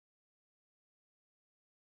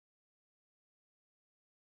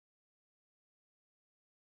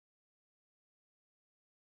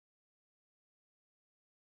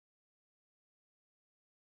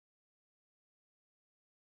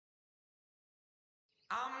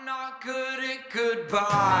I'm not good at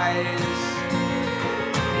goodbyes.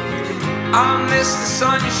 I miss the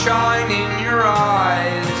sunshine in your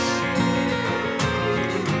eyes.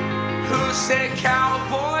 Who said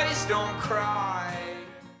cowboys don't cry?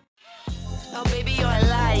 Oh baby, you're a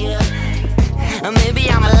liar. Or maybe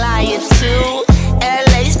I'm a liar too.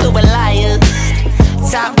 LA's filled with liars.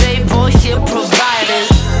 Top day bullshit providers.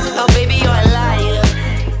 Oh baby, you're a liar.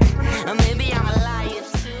 Or maybe I'm a liar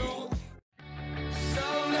too.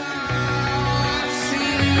 Somehow I've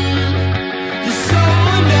seen you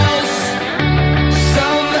someone else.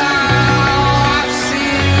 Somehow I've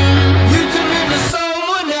seen you turn into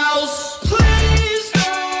someone else. Please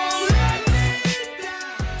don't let me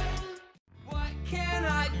down. What can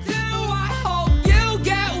I do? I hope you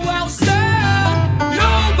get well soon.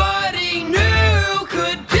 Nobody knew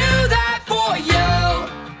could do that for you.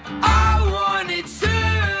 I wanted to,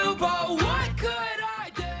 but what could I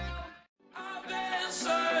do? I've been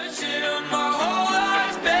searching my whole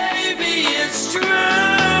life, baby, it's true.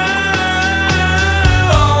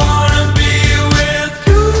 I wanna be with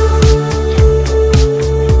you.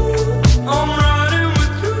 I'm riding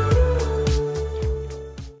with you.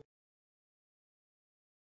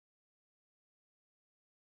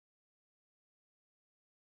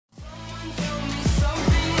 Tell me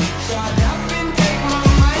something, shut up and take my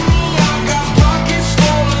money. I got pockets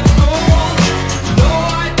full of gold. No,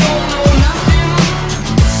 I don't know nothing.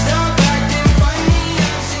 Stop acting funny.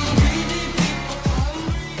 I've seen greedy people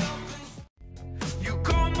hungry. You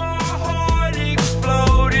got my heart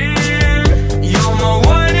exploding. You're my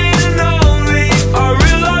one and only. I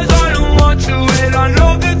realize I don't want to, and I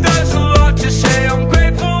know that that's a lot to say. I'm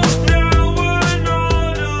grateful now we're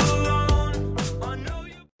not alone. I know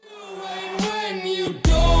you. When you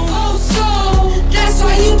don't. Oh, so that's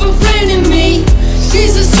why you befriending me.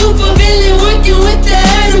 She's a super villain working with the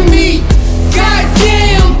enemy.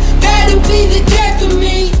 Goddamn, that'll be the death of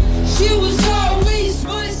me. She was always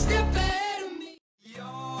one step ahead of me. Your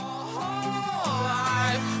whole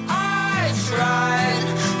life I tried,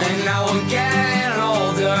 and now I'm getting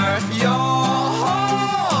older. Your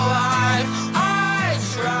whole life I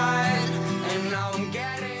tried, and now I'm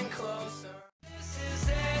getting closer. This is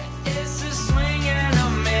it, it's a swing and a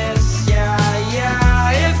miss. Yeah,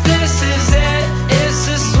 yeah, if this is it, it's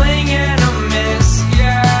a swing and a miss.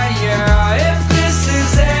 Yeah, yeah, if this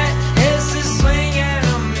is it, it's a swing and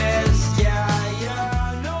a miss. Yeah,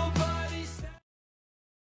 yeah, nobody said.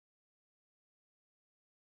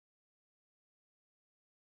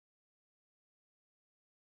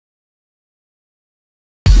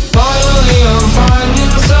 Finally I'm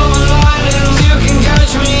finding silver linings. You can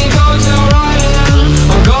catch me cocktail riding.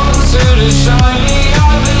 I'm going to the shiny.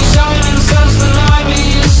 I've been shining since the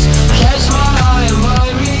 90s. Catch my eye and buy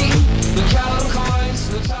me metallic coins,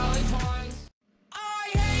 metallic points. I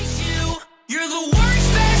hate you. You're the worst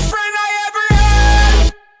best friend I ever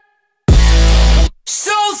had.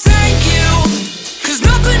 So thank you, 'cause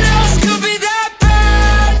nothing else could be that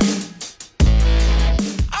bad.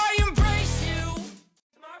 I embrace you.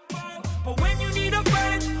 My fault, but when you need a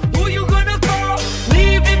friend, who you gonna call?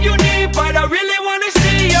 Leave if you need, but I really wanna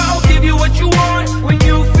see you. I'll give you what you want when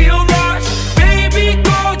you feel lost. Baby,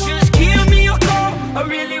 go, just give me a call. I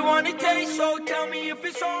really wanna taste, so tell me if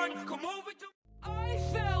it's on. Come over to. I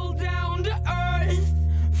fell down to earth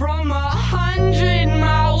from 100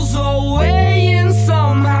 miles away, and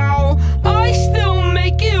somehow I still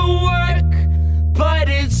make it work. But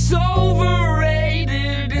it's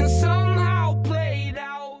overrated and somehow played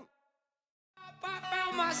out. I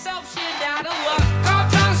found myself shit out of luck. I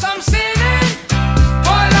found some sinning,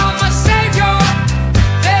 but I'm a savior.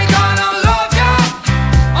 They gonna love ya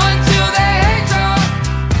until they hate ya.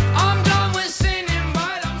 I'm done with sinning,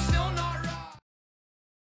 but I'm still not wrong.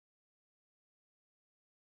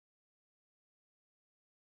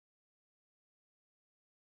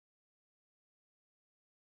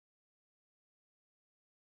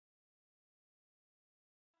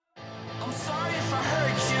 I'm sorry if I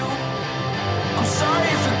hurt you. I'm sorry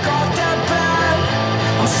if it got that bad.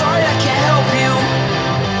 I'm sorry I can't help you.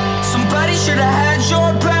 Somebody should have